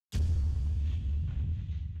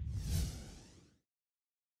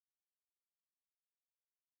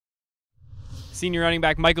Senior running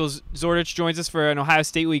back Michael Zordich joins us for an Ohio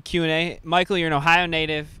State Week Q&A. Michael, you're an Ohio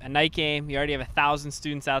native, a night game. You already have 1,000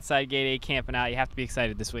 students outside Gate 8 camping out. You have to be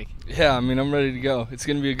excited this week. Yeah, I mean, I'm ready to go. It's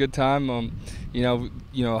going to be a good time.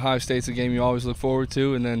 Ohio State's a game you always look forward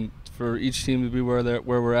to, and then for each team to be where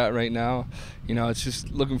we're at right now, it's just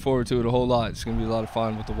looking forward to it a whole lot. It's going to be a lot of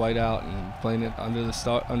fun with the whiteout and playing it under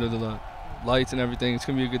the lights and everything. It's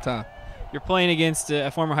going to be a good time. You're playing against a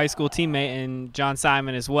former high school teammate and John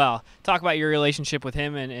Simon as well. Talk about your relationship with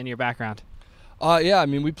him and your background. Yeah, I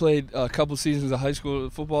mean, we played a couple seasons of high school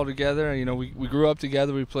football together. We grew up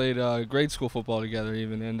together. We played grade school football together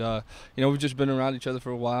even. And, we've just been around each other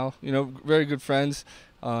for a while. Very good friends.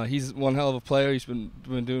 He's one hell of a player. He's been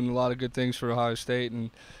doing a lot of good things for Ohio State.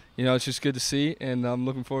 And, it's just good to see. And I'm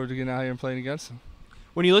looking forward to getting out here and playing against him.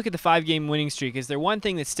 When you look at the 5-game winning streak, is there one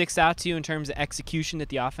thing that sticks out to you in terms of execution that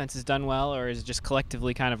the offense has done well, or is it just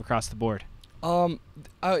collectively kind of across the board?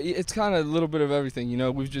 It's kind of a little bit of everything.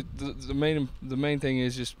 We've just the main thing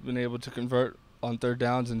is just been able to convert on third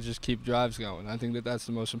downs and just keep drives going. I think that's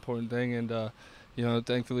the most important thing, and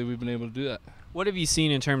thankfully we've been able to do that. What have you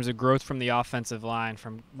seen in terms of growth from the offensive line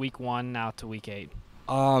from week 1 now to week 8?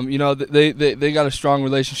 They got a strong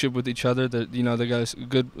relationship with each other. That they got a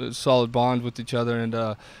good, solid bond with each other, and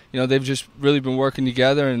they've just really been working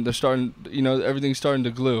together, and they're starting. Everything's starting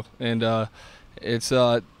to glue, and it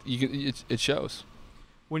shows.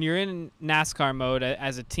 When you're in NASCAR mode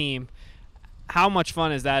as a team, how much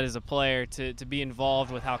fun is that as a player to be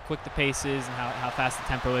involved with how quick the pace is and how fast the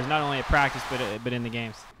tempo is, not only at practice but in the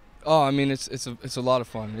games? Oh, I mean, it's a lot of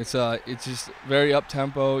fun. It's just very up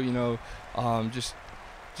tempo.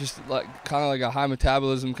 Just like kind of like a high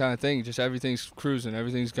metabolism kind of thing. Just everything's cruising,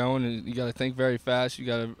 everything's going, and you got to think very fast. You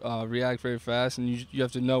got to react very fast, and you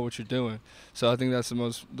have to know what you're doing. So I think that's the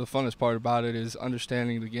funnest part about it is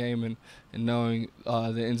understanding the game and knowing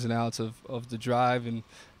the ins and outs of the drive and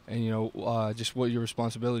just what your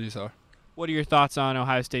responsibilities are. What are your thoughts on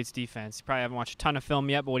Ohio State's defense? You probably haven't watched a ton of film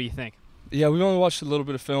yet, but what do you think? Yeah, we've only watched a little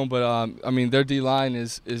bit of film, but their D-line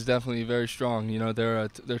is definitely very strong.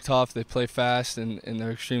 They're tough, they play fast, and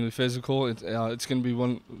they're extremely physical. It's going to be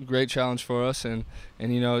one great challenge for us, and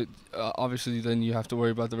obviously then you have to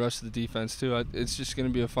worry about the rest of the defense too. It's just going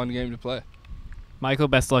to be a fun game to play. Michael,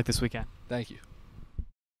 best of luck this weekend. Thank you.